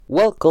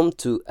Welcome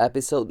to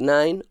episode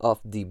 9 of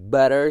the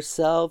Better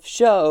Self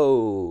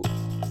Show.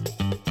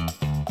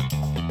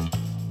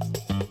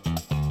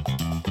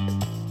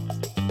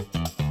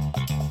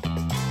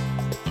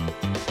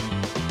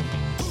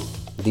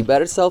 The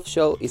Better Self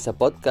Show is a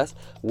podcast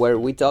where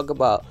we talk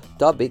about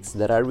topics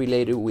that are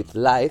related with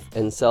life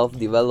and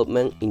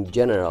self-development in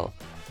general,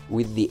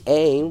 with the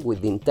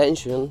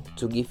intention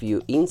to give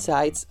you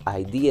insights,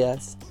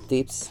 ideas,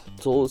 tips,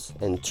 tools,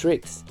 and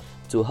tricks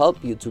to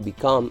help you to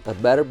become a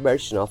better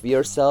version of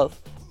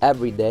yourself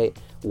every day,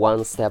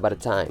 one step at a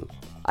time.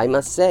 I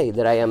must say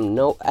that I am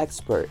no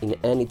expert in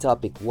any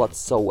topic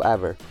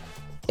whatsoever,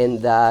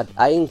 and that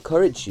I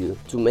encourage you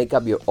to make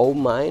up your own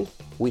mind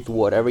with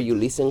whatever you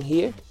listen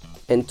here,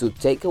 and to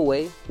take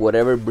away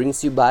whatever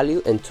brings you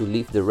value and to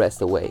leave the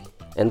rest away.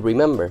 And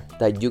remember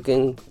that you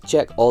can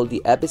check all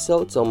the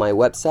episodes on my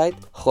website,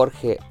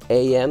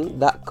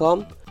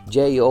 jorgeam.com,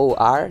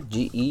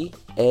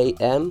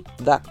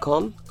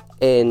 jorgeam.com,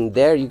 and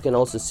there you can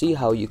also see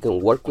how you can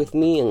work with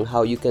me and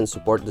how you can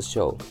support the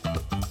show.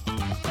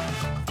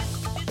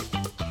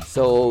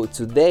 So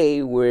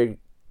today we're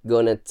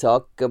gonna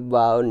talk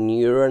about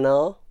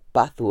neuronal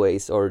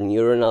pathways or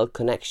neuronal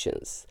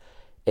connections,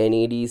 and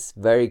it is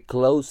very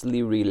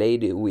closely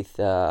related with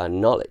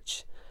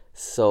knowledge.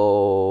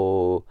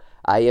 So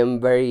I am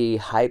very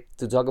hyped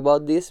to talk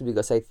about this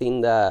because I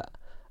think that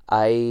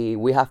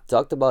we have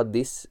talked about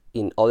this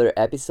in other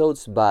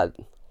episodes, but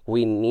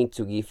we need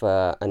to give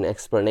an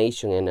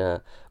explanation and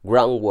a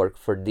groundwork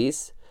for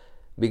this,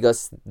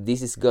 because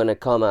this is gonna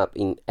come up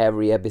in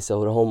every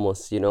episode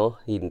almost,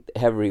 in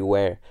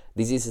everywhere.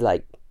 This is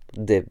like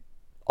the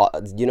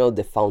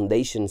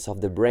foundations of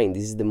the brain.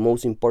 This is the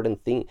most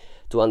important thing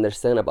to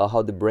understand about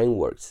how the brain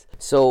works.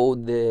 So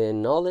the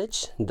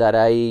knowledge that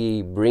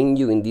I bring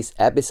you in this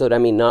episode, I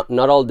mean, not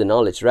all the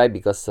knowledge, right?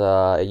 Because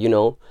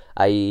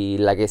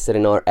like I said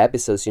in our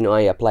episodes,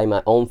 I apply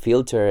my own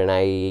filter and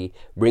I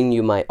bring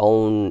you my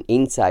own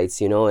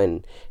insights,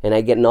 and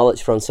I get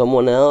knowledge from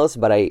someone else,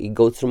 but it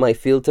goes through my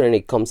filter and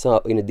it comes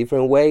out in a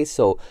different way.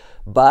 So,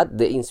 but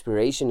the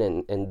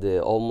inspiration and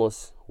the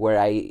almost where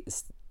I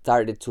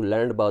started to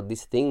learn about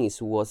this thing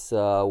was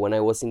when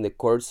I was in the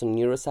course on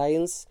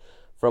neuroscience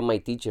from my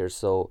teacher.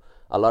 So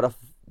a lot of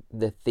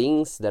the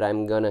things that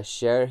I'm gonna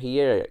share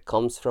here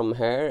comes from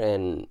her,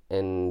 and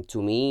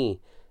to me,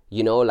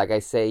 like I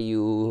say,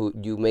 you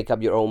make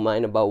up your own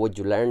mind about what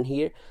you learn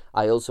here.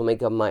 I also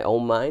make up my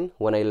own mind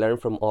when I learn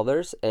from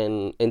others,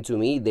 and to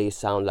me they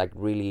sound like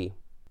really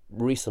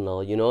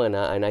reasonable,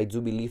 and I do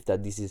believe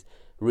that this is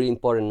really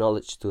important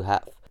knowledge to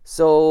have.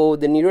 So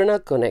the neuronal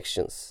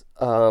connections,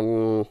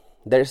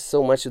 there's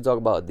so much to talk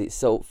about this.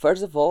 So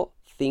first of all,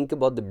 think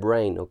about the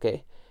brain,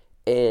 okay?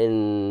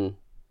 And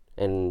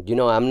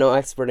I'm no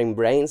expert in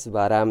brains,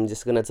 but I'm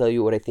just gonna tell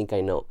you what I think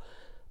I know.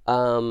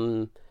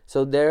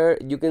 So there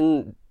you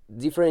can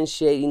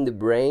differentiate in the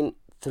brain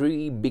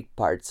 3 big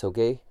parts,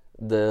 okay?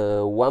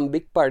 The one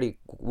big part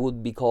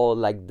would be called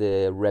like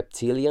the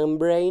reptilian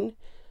brain,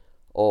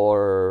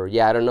 or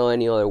I don't know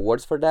any other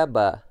words for that,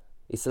 but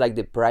it's like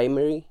the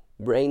primary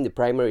brain, the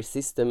primary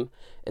system,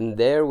 and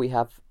there we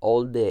have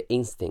all the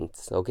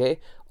instincts, okay,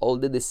 all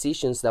the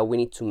decisions that we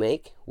need to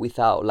make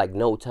without like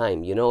no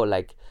time,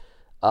 like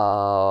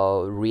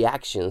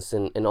reactions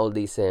and all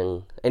this.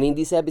 And in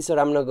this episode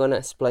I'm not gonna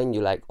explain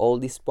you like all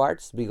these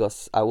parts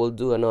because I will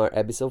do another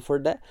episode for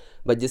that,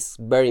 but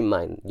just bear in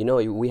mind,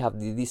 we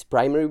have this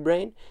primary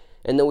brain,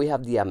 and then we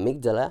have the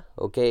amygdala,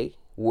 okay,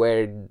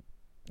 where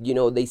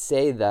they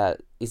say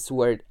that it's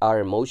where our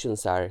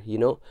emotions are,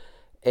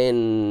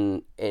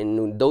 and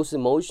those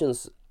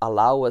emotions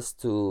allow us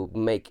to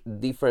make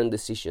different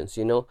decisions,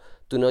 to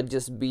not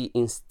just be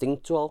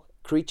instinctual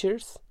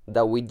creatures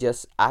that we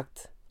just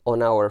act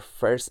on our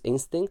first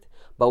instinct,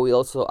 but we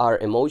also, our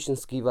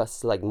emotions give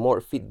us like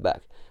more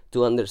feedback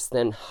to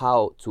understand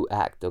how to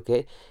act,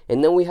 okay?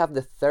 And then we have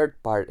the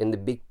third part and the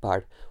big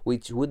part,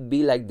 which would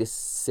be like the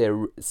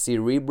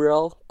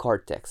cerebral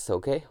cortex,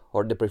 okay,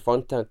 or the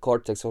prefrontal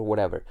cortex or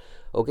whatever,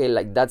 okay,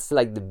 like that's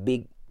like the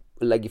big,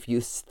 like if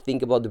you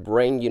think about the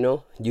brain,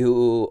 you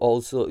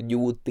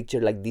would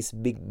picture like this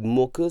big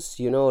mucus,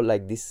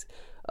 like this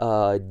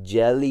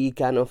jelly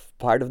kind of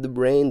part of the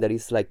brain that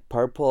is like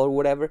purple or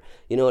whatever,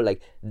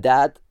 like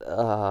that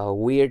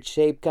weird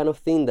shape kind of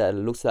thing that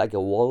looks like a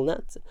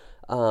walnut.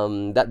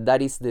 That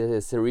is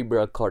the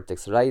cerebral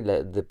cortex, right?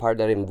 The part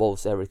that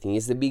involves everything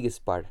is the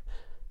biggest part.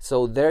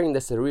 So there in the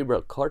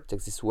cerebral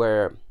cortex is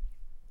where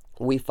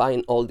we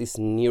find all these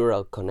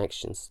neuronal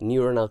connections.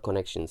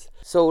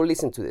 So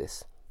listen to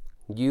this.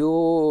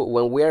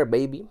 When we are a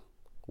baby,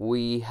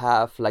 we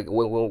have like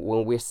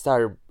when we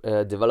start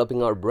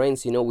developing our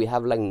brains, we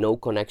have like no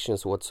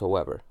connections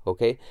whatsoever,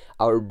 okay?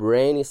 Our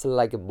brain is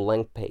like a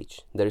blank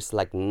page. There's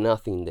like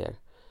nothing there.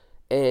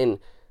 And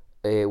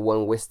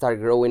when we start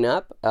growing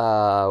up,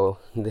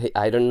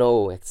 I don't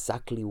know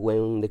exactly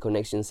when the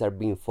connections are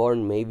being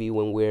formed. Maybe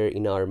when we're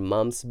in our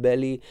mom's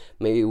belly,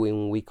 maybe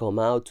when we come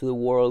out to the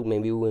world,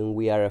 maybe when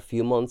we are a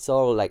few months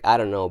old, like I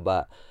don't know.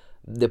 But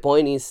the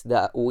point is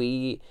that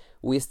we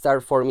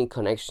start forming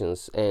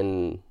connections,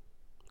 and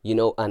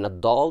an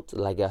adult,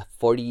 like a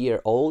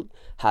 40-year-old,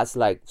 has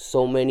like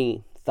so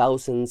many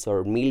thousands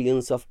or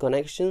millions of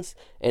connections,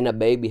 and a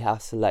baby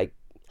has like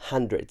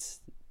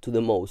hundreds to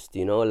the most,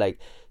 like,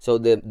 so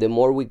the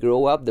more we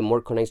grow up, the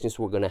more connections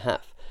we're gonna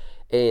have.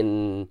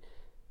 And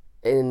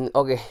and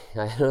okay,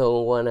 I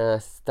don't want to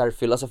start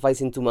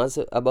philosophizing too much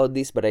about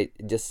this, but I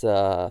just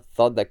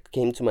thought that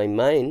came to my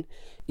mind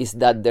is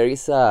that there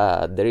is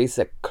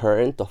a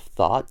current of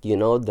thought,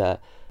 that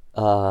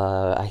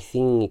I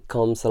think it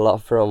comes a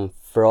lot from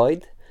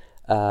Freud,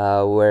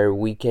 where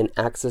we can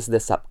access the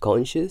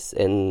subconscious,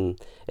 and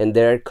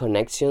there are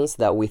connections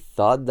that we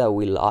thought that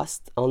we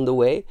lost on the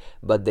way,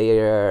 but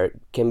they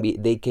can be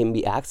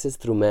accessed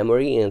through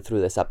memory and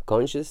through the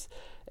subconscious.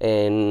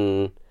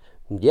 And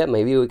yeah,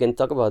 maybe we can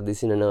talk about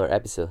this in another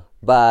episode.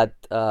 But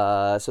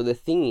so the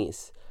thing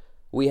is,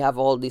 we have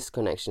all these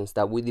connections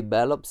that we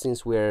develop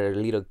since we're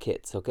little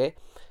kids, okay?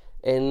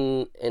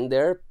 And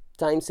there are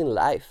times in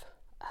life,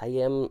 I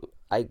am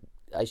I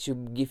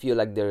should give you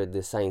like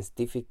the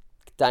scientific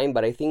time,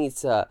 but I think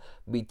it's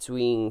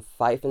between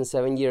 5 and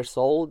 7 years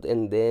old,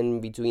 and then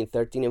between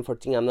 13 and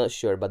 14. I'm not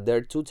sure, but there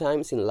are two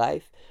times in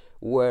life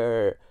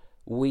where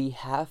we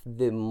have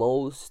the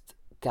most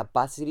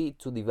capacity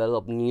to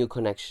develop new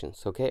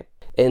connections, okay?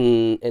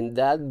 And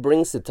that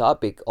brings the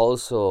topic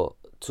also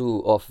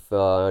to of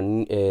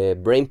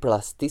brain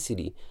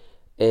plasticity.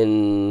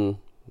 And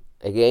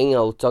again,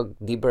 I'll talk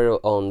deeper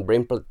on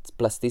brain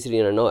plasticity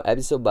in another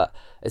episode, but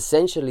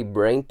essentially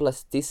brain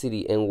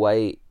plasticity and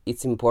why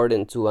it's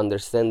important to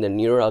understand the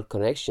neural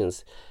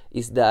connections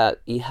is that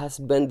it has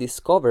been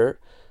discovered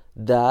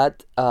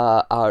that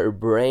our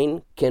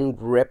brain can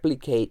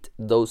replicate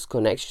those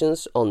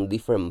connections on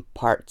different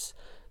parts.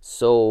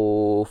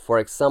 So for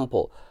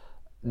example,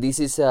 this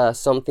is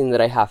something that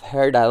I have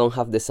heard. I don't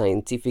have the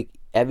scientific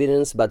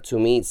evidence, but to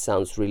me it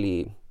sounds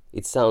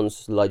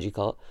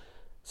logical,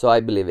 so I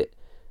believe it.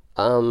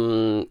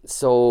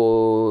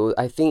 So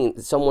I think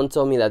someone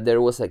told me that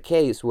there was a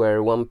case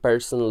where one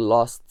person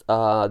lost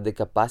the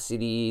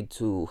capacity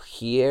to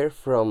hear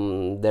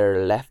from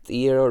their left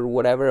ear or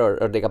whatever,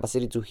 or the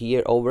capacity to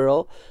hear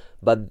overall,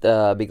 but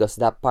because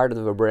that part of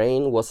the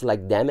brain was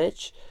like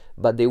damaged,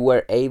 but they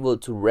were able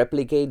to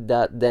replicate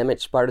that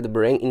damaged part of the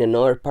brain in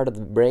another part of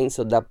the brain,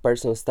 so that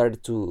person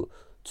started to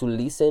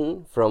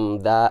listen from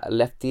that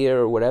left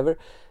ear or whatever.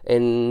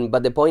 And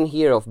but the point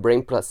here of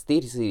brain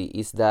plasticity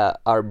is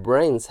that our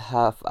brains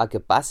have a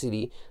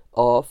capacity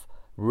of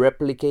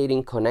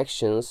replicating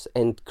connections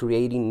and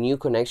creating new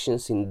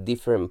connections in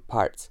different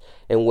parts.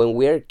 And when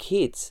we're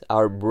kids,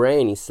 our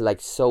brain is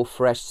like so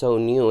fresh, so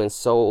new, and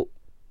so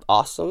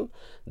awesome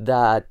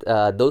that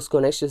those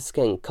connections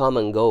can come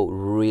and go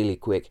really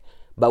quick.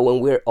 But when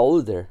we're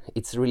older,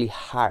 it's really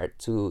hard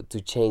to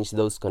change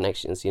those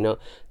connections.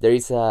 There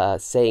is a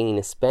saying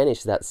in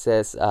Spanish that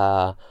says,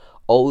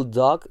 old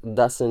dog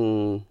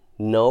doesn't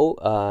know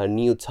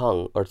new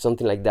tongue, or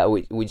something like that,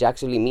 which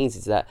actually means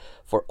is that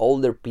for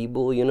older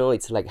people,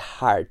 it's like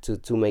hard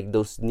to make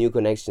those new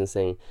connections.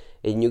 And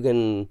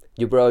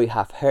you probably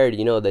have heard,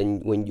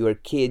 that when you're a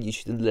kid, you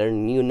should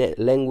learn new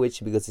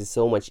language because it's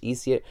so much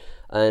easier.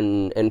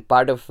 And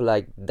part of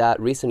like that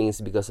reasoning is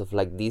because of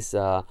like these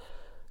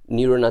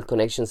neuronal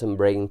connections and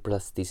brain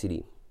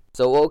plasticity.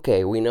 So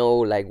okay, we know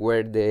like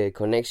where the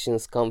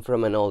connections come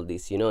from and all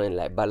this,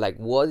 and but like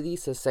what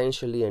is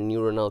essentially a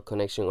neuronal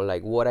connection, or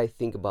like what I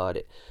think about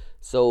it.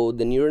 So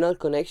the neuronal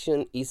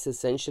connection is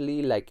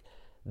essentially like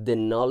the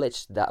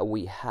knowledge that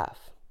we have,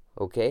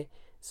 okay?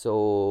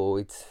 So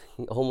it's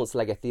almost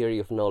like a theory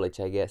of knowledge,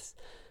 I guess.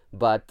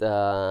 But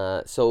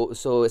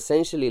so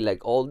essentially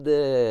like all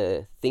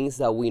the things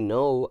that we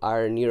know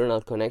are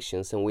neuronal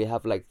connections, and we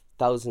have like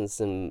thousands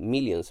and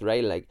millions,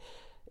 right? Like,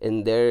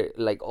 and they're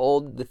like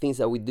all the things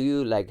that we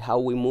do, like how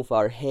we move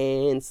our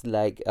hands,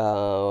 like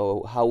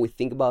how we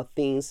think about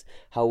things,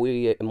 how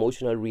we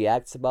emotionally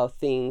react about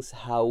things,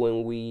 how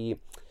when we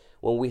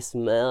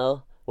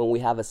smell, when we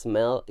have a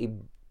smell, it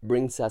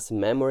brings us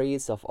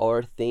memories of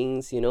other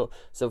things.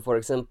 So for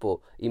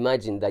example,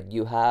 imagine that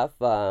you had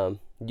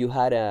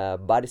a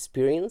bad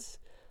experience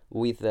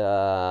with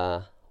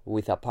a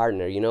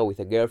partner, with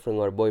a girlfriend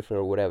or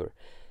boyfriend or whatever,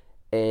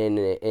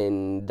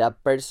 and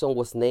that person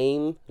was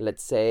named,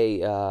 let's say,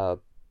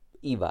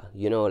 Eva,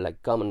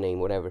 like common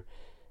name, whatever.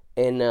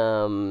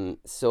 And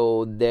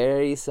so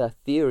there is a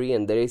theory,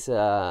 and there is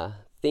a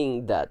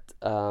thing that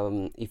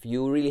if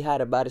you really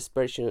had a bad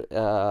experience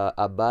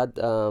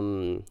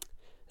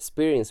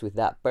with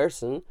that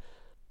person,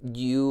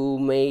 you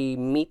may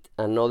meet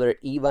another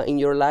Eva in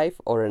your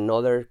life, or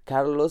another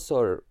Carlos,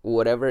 or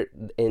whatever,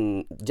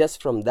 and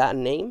just from that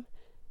name,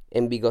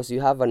 and because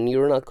you have a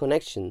neuronal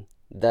connection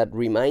that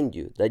remind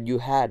you that you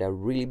had a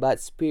really bad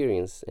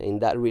experience in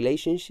that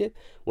relationship,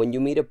 when you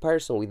meet a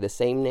person with the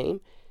same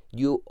name,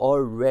 you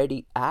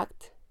already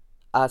act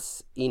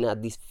as in a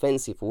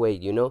defensive way,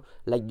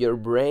 like your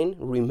brain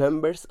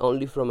remembers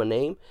only from a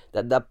name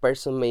that that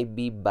person may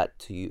be bad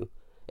to you.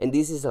 And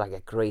this is like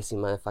a crazy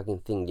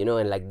motherfucking thing, you know.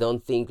 And like,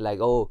 don't think like,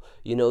 oh,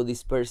 you know,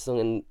 this person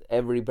and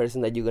every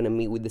person that you're gonna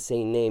meet with the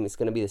same name is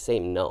gonna be the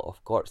same. No,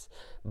 of course.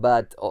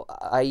 But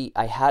I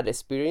had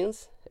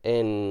experience,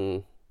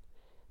 and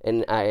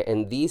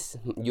this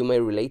you may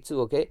relate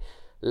to, okay?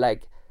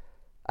 Like,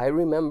 I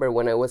remember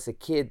when I was a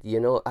kid, you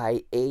know,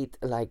 I ate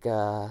like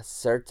a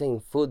certain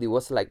food. It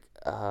was like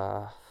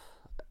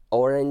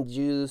orange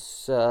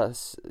juice,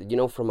 you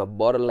know, from a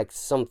bottle, like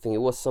something.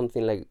 It was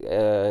something like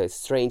a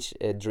strange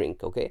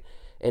drink, okay?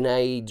 And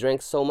I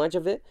drank so much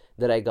of it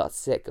that I got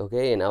sick,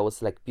 okay? And I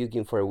was like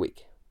puking for a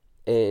week.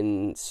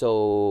 And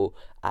so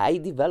I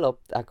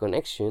developed a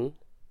connection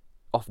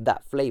of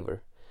that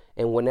flavor.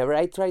 And whenever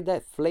I tried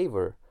that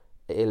flavor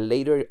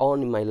later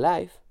on in my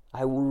life,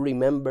 I would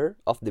remember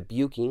of the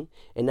puking,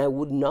 and I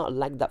would not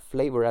like that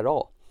flavor at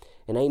all.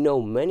 And I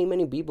know many,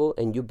 many people,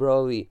 and you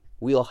probably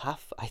will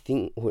have, I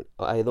think,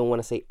 I don't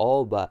want to say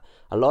all, but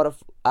a lot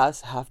of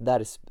us have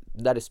that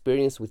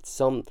experience with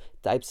some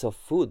types of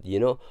food, you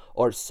know,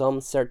 or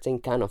some certain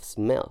kind of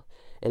smell.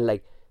 And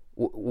like,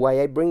 why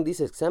I bring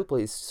this example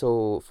is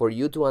so for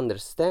you to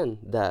understand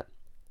that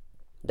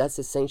that's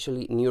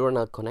essentially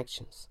neuronal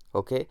connections,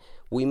 okay?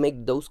 We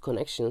make those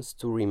connections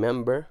to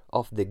remember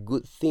of the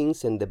good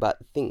things and the bad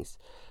things.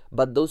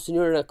 But those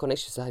neuronal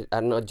connections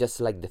are not just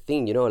like the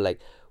thing, you know, like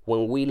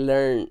when we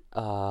learn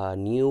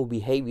new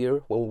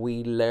behavior, when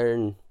we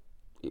learn,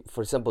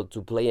 for example,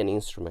 to play an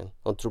instrument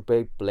or to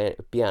play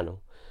piano,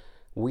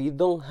 we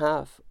don't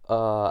have,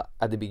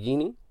 at the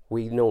beginning,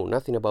 we know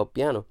nothing about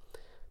piano.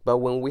 But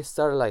when we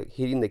start like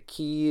hitting the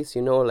keys,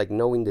 you know, like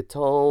knowing the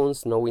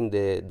tones, knowing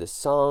the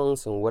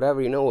songs and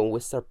whatever, you know, when we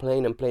start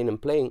playing and playing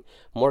and playing,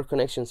 more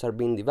connections are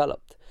being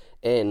developed.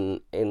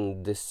 And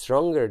the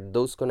stronger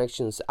those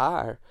connections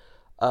are,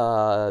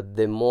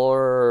 the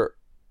more,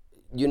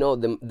 you know,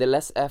 the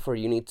less effort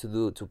you need to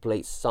do to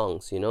play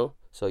songs, you know.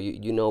 So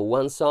you know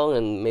one song,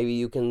 and maybe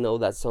you can know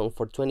that song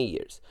for 20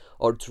 years.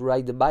 Or to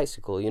ride the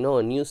bicycle, you know,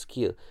 a new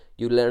skill.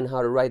 You learn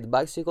how to ride the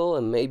bicycle,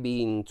 and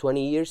maybe in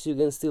 20 years you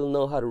can still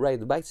know how to ride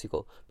the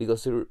bicycle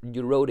because you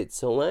rode it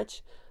so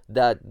much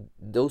that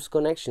those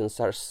connections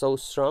are so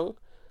strong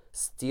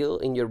still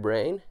in your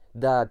brain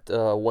that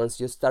once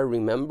you start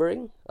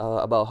remembering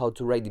about how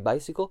to ride the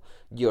bicycle,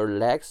 your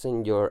legs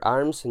and your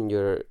arms and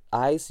your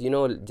eyes, you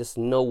know, just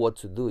know what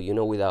to do, you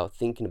know, without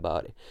thinking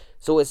about it.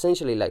 So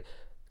essentially, like,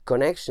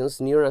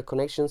 connections, neural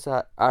connections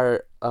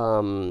are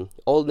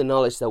all the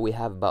knowledge that we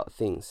have about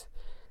things.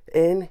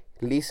 And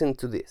listen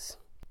to this.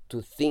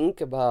 To think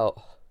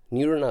about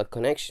neuronal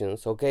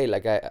connections, okay,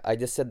 like I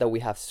just said that we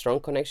have strong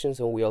connections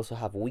and we also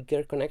have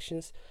weaker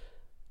connections.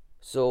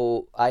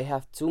 So I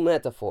have two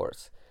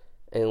metaphors,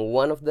 and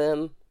one of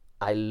them,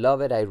 I love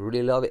it, I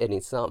really love it, and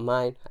it's not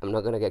mine. I'm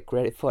not gonna get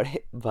credit for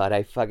it, but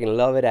I fucking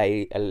love it.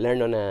 I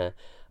learned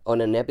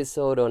on an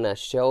episode on a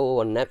show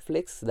on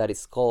Netflix that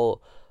is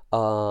called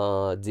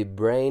The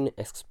Brain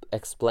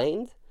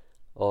Explained,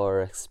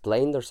 or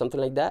Explained, or something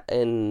like that.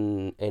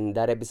 And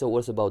that episode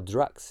was about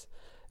drugs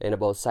and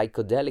about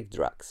psychedelic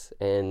drugs.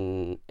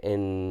 And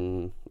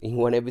in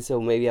one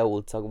episode, maybe I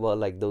will talk about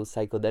like those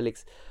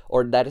psychedelics,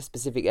 or that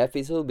specific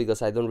episode,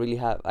 because I haven't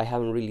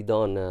really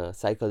done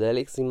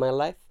psychedelics in my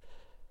life.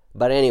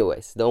 But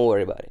anyways, don't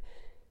worry about it.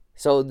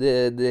 So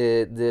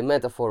the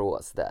metaphor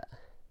was that,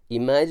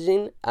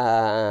 imagine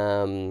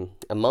a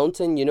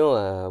mountain, you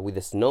know, with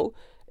the snow.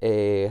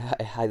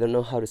 I don't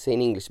know how to say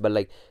in English, but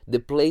like the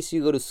place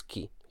you go to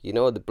ski, you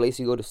know, the place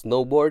you go to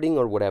snowboarding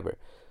or whatever.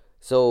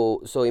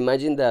 So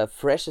imagine the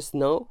fresh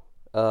snow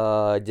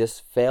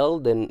just fell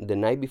the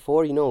night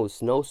before, you know,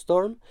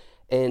 snowstorm,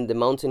 and the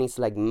mountain is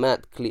like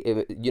mad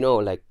clear, you know,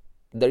 like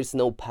there is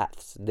no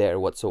paths there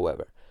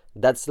whatsoever.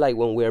 That's like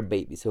when we're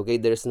babies, okay?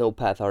 There's no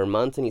path. Our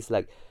mountain is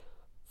like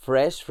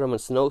fresh from a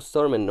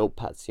snowstorm and no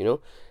paths, you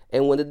know?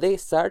 And when the day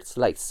starts,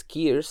 like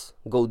skiers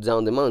go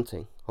down the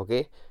mountain,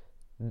 okay?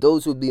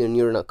 Those would be your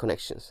neuronal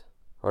connections,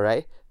 all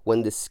right?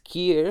 When the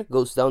skier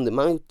goes down the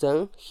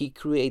mountain, he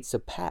creates a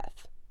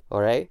path,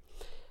 all right?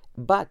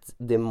 But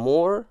the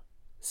more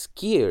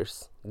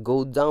skiers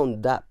go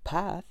down that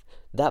path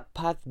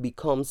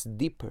becomes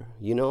deeper,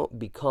 you know,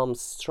 becomes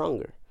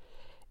stronger.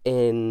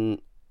 And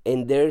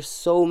there's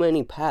so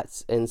many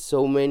paths and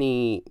so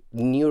many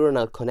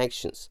neuronal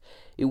connections.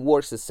 It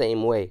works the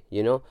same way,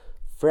 you know.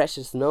 Fresh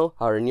snow,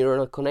 our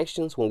neuronal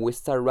connections, when we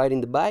start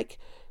riding the bike,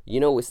 you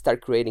know, we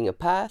start creating a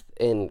path.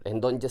 And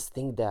don't just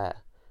think that,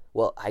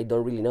 well, I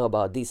don't really know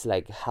about this,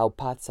 like how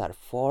paths are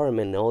formed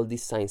and all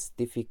this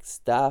scientific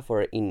stuff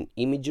or in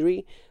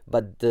imagery.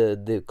 But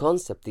the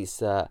concept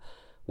is,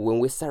 when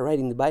we start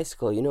riding the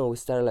bicycle, you know, we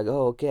start like,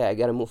 oh, okay, I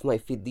gotta move my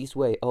feet this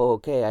way. Oh,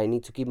 okay, I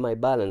need to keep my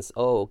balance.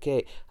 Oh,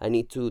 okay, I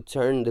need to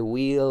turn the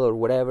wheel or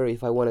whatever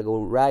if I want to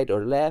go right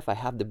or left. I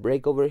have the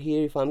brake over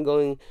here if I'm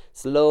going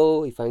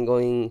slow, if I'm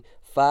going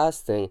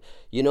fast. And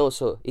you know,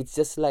 so it's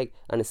just like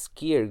a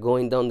skier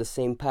going down the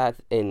same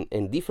path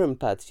and different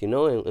paths, you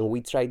know, and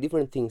we try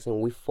different things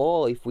and we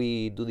fall if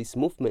we do this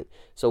movement.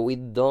 So we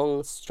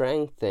don't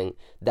strengthen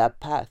that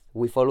path.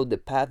 We follow the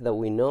path that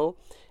we know,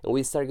 and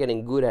we start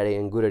getting good at it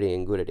and good at it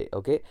and good at it,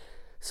 okay?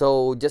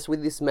 So just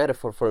with this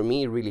metaphor, for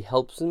me, it really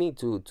helps me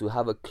to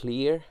have a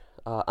clear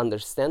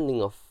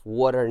understanding of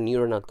what are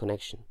neuronal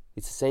connection.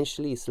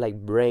 It's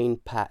like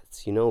brain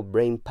paths,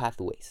 brain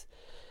pathways.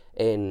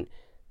 And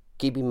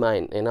keep in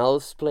mind, and I'll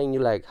explain you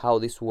like how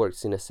this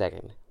works in a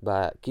second,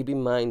 but keep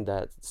in mind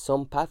that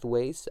some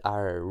pathways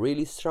are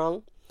really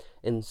strong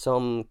and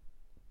some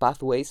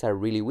pathways are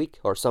really weak,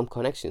 or some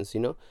connections,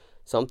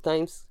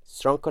 sometimes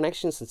strong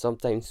connections and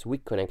sometimes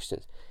weak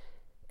connections.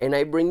 And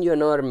I bring you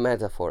another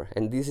metaphor,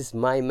 and this is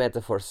my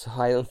metaphor, so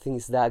I don't think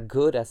it's that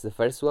good as the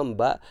first one,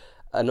 but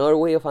another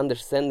way of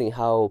understanding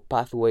how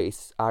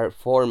pathways are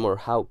formed or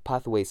how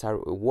pathways are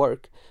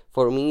work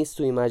for me is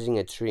to imagine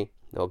a tree,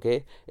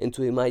 okay, and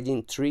to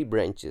imagine three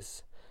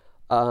branches.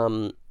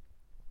 um,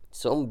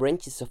 some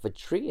branches of a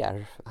tree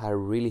are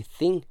really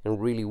thin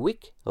and really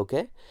weak,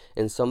 okay,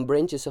 and some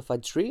branches of a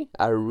tree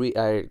are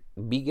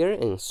bigger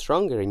and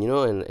stronger,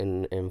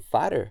 and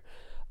fatter.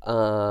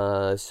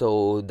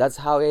 So that's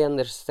how I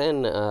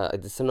understand.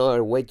 It's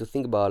another way to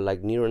think about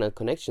like neuronal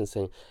connections,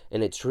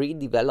 and a tree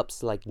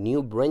develops like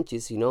new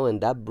branches,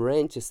 and that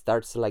branch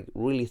starts like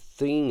really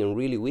thin and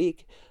really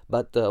weak,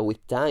 but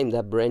with time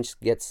that branch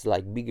gets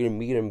like bigger and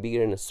bigger and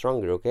bigger and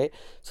stronger, okay.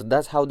 So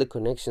that's how the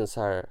connections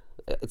are.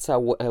 It's a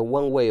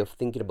one way of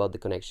thinking about the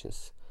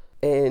connections.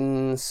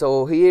 And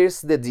so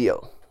here's the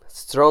deal: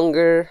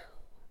 stronger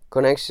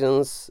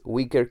connections,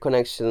 weaker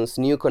connections,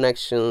 new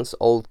connections,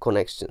 old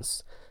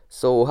connections.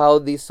 So how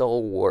this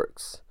all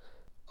works?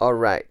 All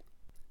right.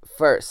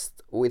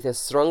 First, with a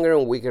stronger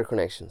and weaker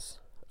connections.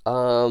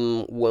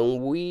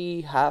 When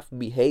we have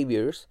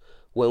behaviors,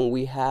 when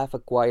we have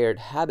acquired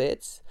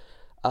habits,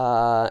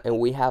 and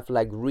we have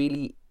like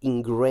really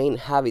ingrained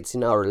habits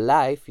in our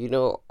life,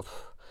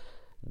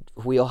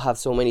 we all have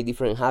so many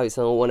different habits.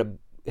 I don't want to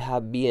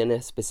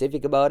being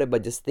specific about it,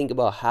 but just think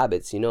about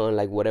habits, and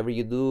like whatever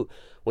you do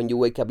when you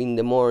wake up in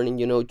the morning,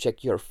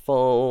 check your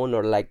phone,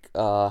 or like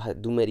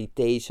do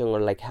meditation, or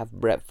like have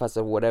breakfast,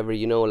 or whatever,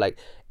 like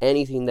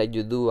anything that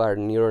you do are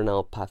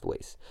neuronal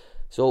pathways.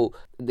 So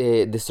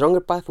the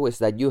stronger pathways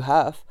that you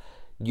have,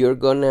 you're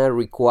gonna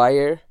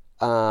require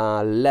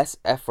less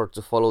effort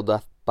to follow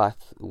that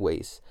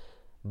pathways,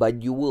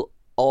 but you will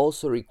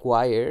also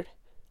require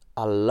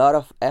a lot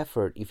of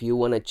effort if you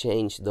want to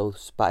change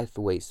those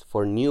pathways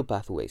for new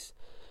pathways.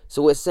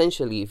 So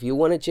essentially, if you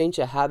want to change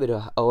a habit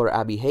or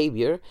a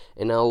behavior,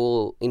 and I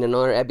will, in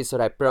another episode,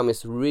 I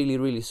promise, really,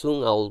 really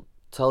soon, I'll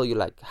tell you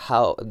like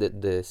how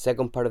the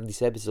second part of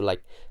this episode,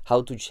 like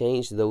how to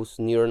change those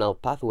neuronal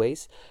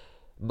pathways.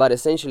 But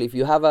essentially, if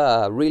you have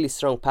a really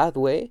strong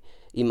pathway,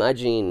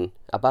 imagine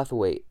a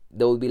pathway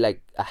that would be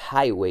like a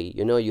highway.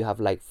 You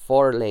have like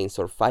 4 lanes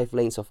or 5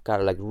 lanes of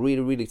car, like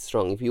really, really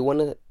strong. If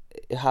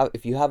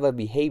you have a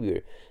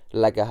behavior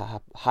like a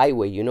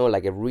highway,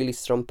 like a really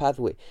strong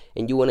pathway,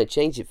 and you want to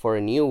change it for a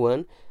new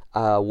one,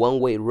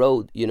 one-way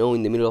road,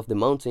 in the middle of the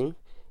mountain,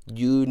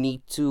 you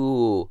need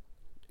to,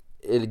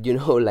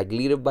 like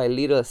little by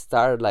little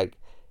start like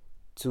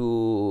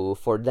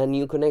for that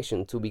new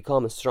connection to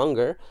become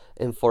stronger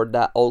and for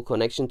that old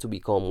connection to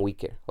become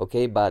weaker,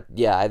 okay. But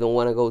yeah, I don't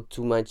want to go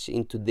too much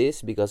into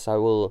this because I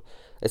will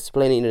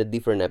explain it in a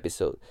different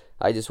episode.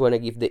 I just want to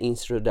give the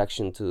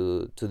introduction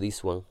to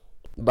this one.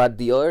 But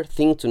the other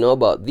thing to know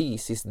about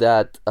this is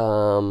that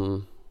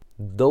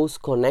those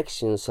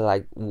connections,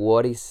 like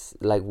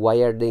why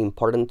are they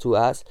important to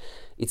us?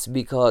 It's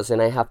because,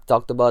 and I have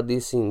talked about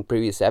this in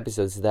previous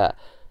episodes, that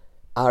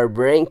our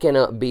brain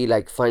cannot be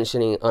like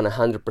functioning on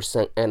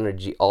 100%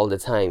 energy all the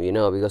time,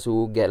 because we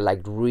will get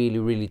like really,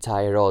 really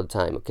tired all the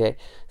time, okay.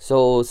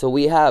 So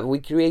we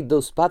create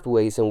those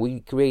pathways and we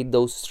create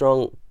those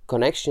strong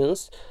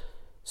connections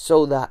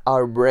so that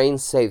our brain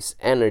saves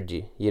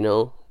energy,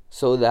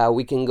 so that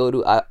we can go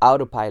to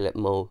autopilot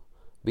mode.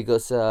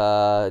 Because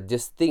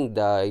just think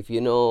that if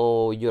you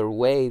know your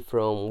way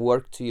from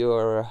work to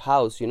your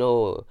house,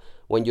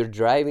 when you're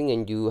driving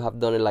and you have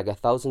done it like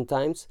 1,000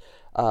 times,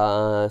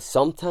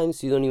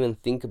 sometimes you don't even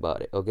think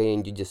about it, okay,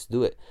 and you just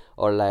do it.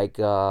 Or like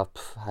I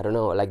don't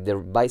know, like the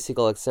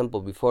bicycle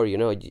example before,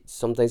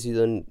 sometimes you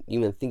don't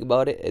even think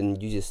about it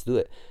and you just do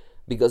it,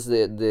 because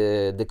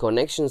the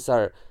connections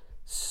are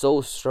so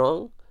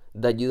strong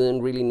that you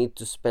don't really need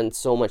to spend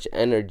so much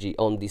energy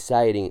on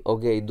deciding,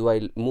 okay, do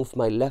I move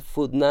my left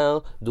foot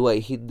now, do I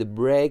hit the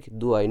brake,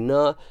 do I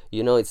not,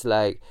 it's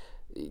like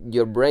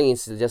your brain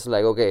is just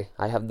like, okay,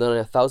 I have done it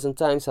 1,000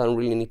 times, I don't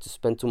really need to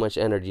spend too much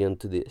energy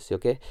onto this,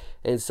 okay.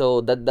 And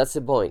so that's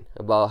the point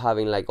about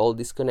having like all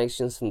these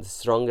connections and the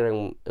stronger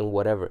and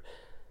whatever.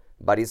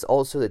 But it's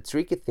also the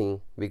tricky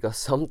thing, because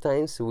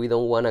sometimes we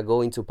don't want to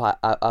go into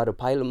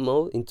autopilot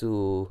mode,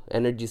 into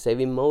energy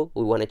saving mode.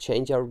 We want to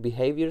change our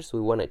behaviors, we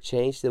want to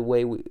change the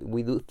way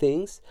we do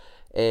things,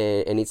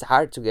 and it's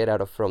hard to get out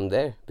of from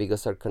there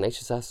because our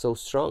connections are so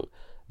strong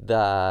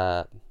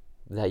that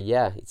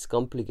yeah, it's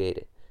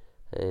complicated.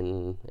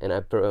 And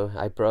I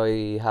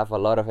probably have a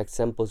lot of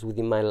examples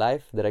within my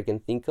life that I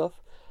can think of,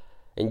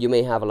 and you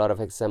may have a lot of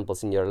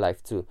examples in your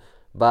life too.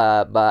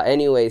 But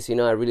anyways,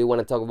 I really want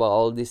to talk about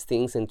all these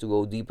things and to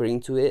go deeper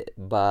into it,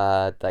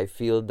 but I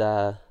feel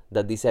that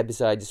that this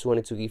episode I just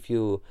wanted to give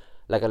you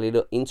like a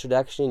little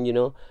introduction,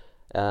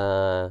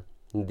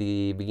 in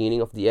the beginning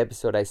of the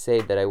episode I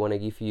said that I want to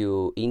give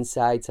you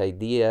insights,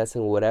 ideas,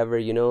 and whatever,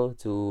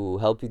 to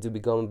help you to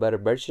become a better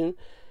version.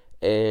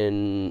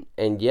 And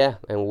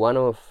one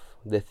of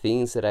the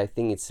things that I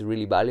think it's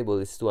really valuable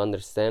is to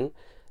understand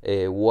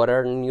what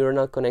are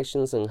neuronal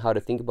connections and how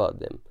to think about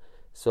them.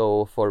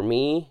 So for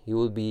me, it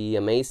would be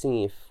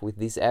amazing if with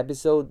this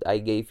episode I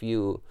gave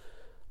you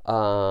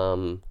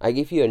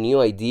a new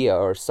idea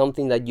or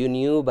something that you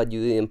knew but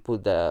you didn't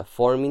put the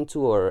form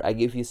into, or I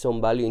gave you some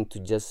value into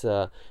just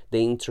the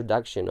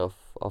introduction of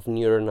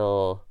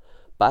neuronal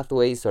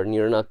pathways or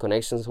neuronal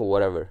connections or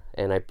whatever.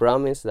 And I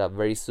promise that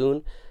very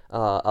soon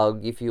I'll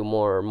give you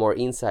more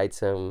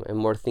insights and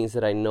more things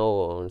that I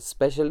know,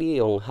 especially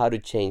on how to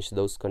change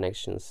those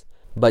connections.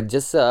 But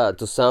just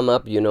to sum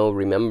up,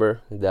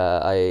 remember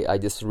that I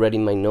just read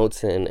in my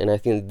notes, and I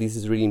think this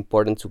is really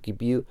important to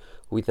keep you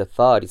with a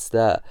thought. It's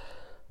that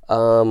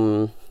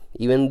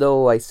even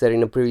though I said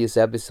in a previous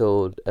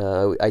episode,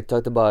 I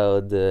talked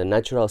about the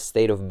natural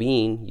state of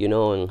being,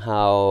 and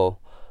how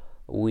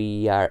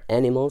we are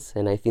animals,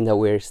 and I think that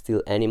we're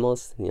still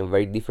animals in a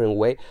very different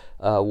way.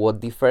 What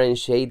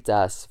differentiates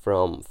us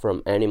from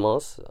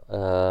animals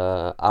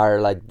are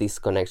like these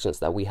connections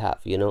that we have,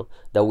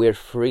 that we're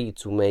free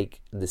to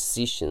make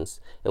decisions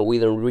and we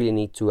don't really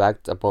need to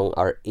act upon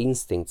our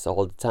instincts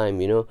all the time.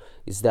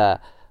 Is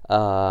that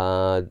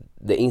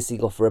the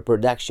instinct of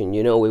reproduction,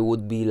 we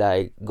would be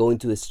like going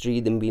to the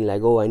street and being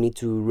like, oh, I need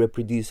to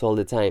reproduce all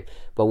the time,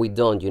 but we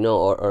don't,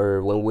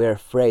 or when we're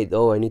afraid,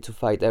 oh, I need to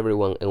fight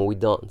everyone, and we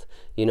don't,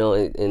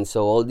 and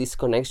so all these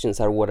connections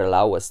are what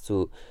allow us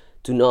to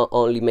not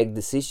only make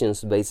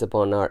decisions based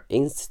upon our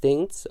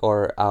instincts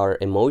or our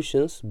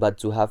emotions, but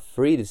to have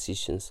free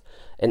decisions,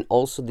 and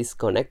also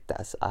disconnect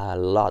us a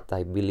lot,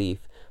 I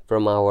believe,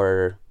 from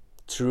our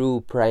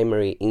true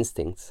primary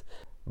instincts.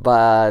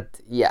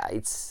 But yeah,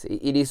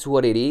 it is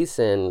what it is,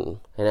 and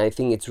I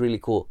think it's really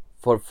cool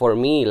for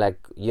me, like,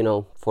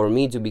 for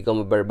me to become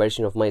a better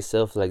version of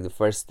myself. Like, the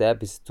first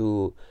step is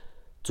to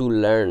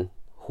learn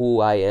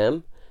who I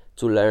am,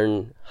 to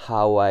learn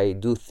how I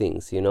do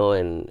things,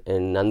 and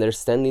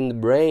understanding the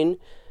brain.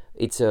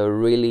 It's a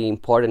really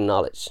important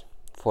knowledge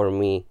for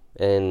me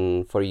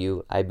and for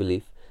you, I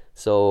believe.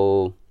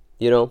 So,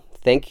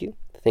 thank you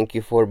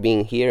for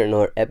being here in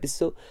our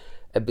episode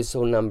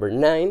number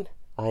 9.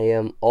 I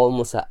am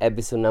almost at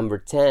episode number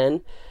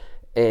 10,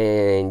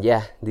 and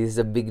yeah, this is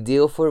a big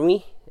deal for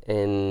me,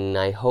 and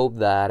I hope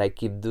that I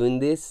keep doing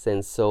this.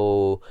 And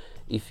so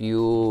if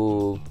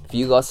you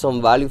got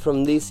some value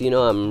from this,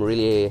 I'm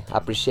really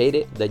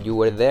appreciated that you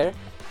were there.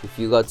 If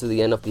you got to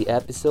the end of the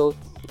episode,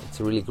 it's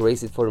really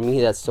crazy for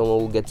me that someone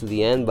will get to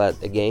the end. But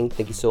again,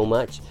 thank you so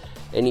much.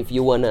 And if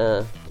you want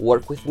to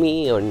work with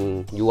me, or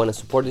you want to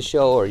support the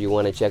show, or you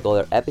want to check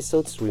other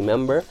episodes,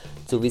 remember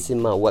to visit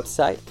my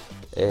website,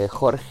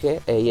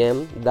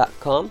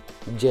 jorgeam.com,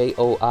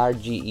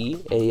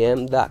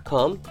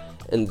 jorgeam.com,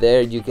 and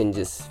there you can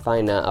just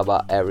find out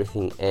about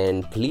everything.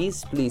 And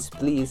please,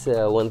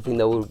 one thing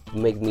that would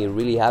make me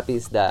really happy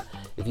is that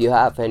if you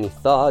have any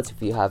thoughts,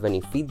 if you have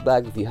any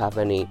feedback, if you have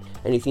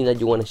anything that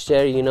you want to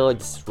share,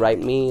 just write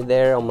me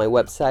there on my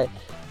website,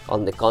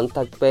 on the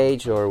contact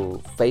page, or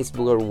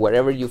Facebook, or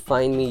wherever you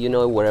find me,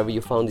 wherever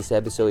you found this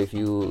episode. If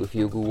you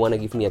want to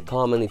give me a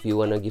comment, if you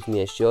want to give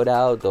me a shout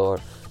out, or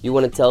you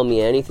want to tell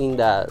me anything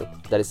that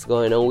is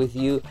going on with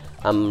you,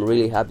 I'm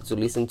really happy to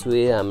listen to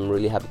it. I'm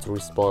really happy to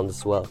respond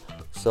as well.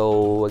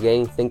 So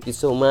again, thank you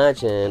so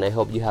much, and I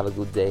hope you have a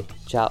good day.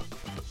 Ciao.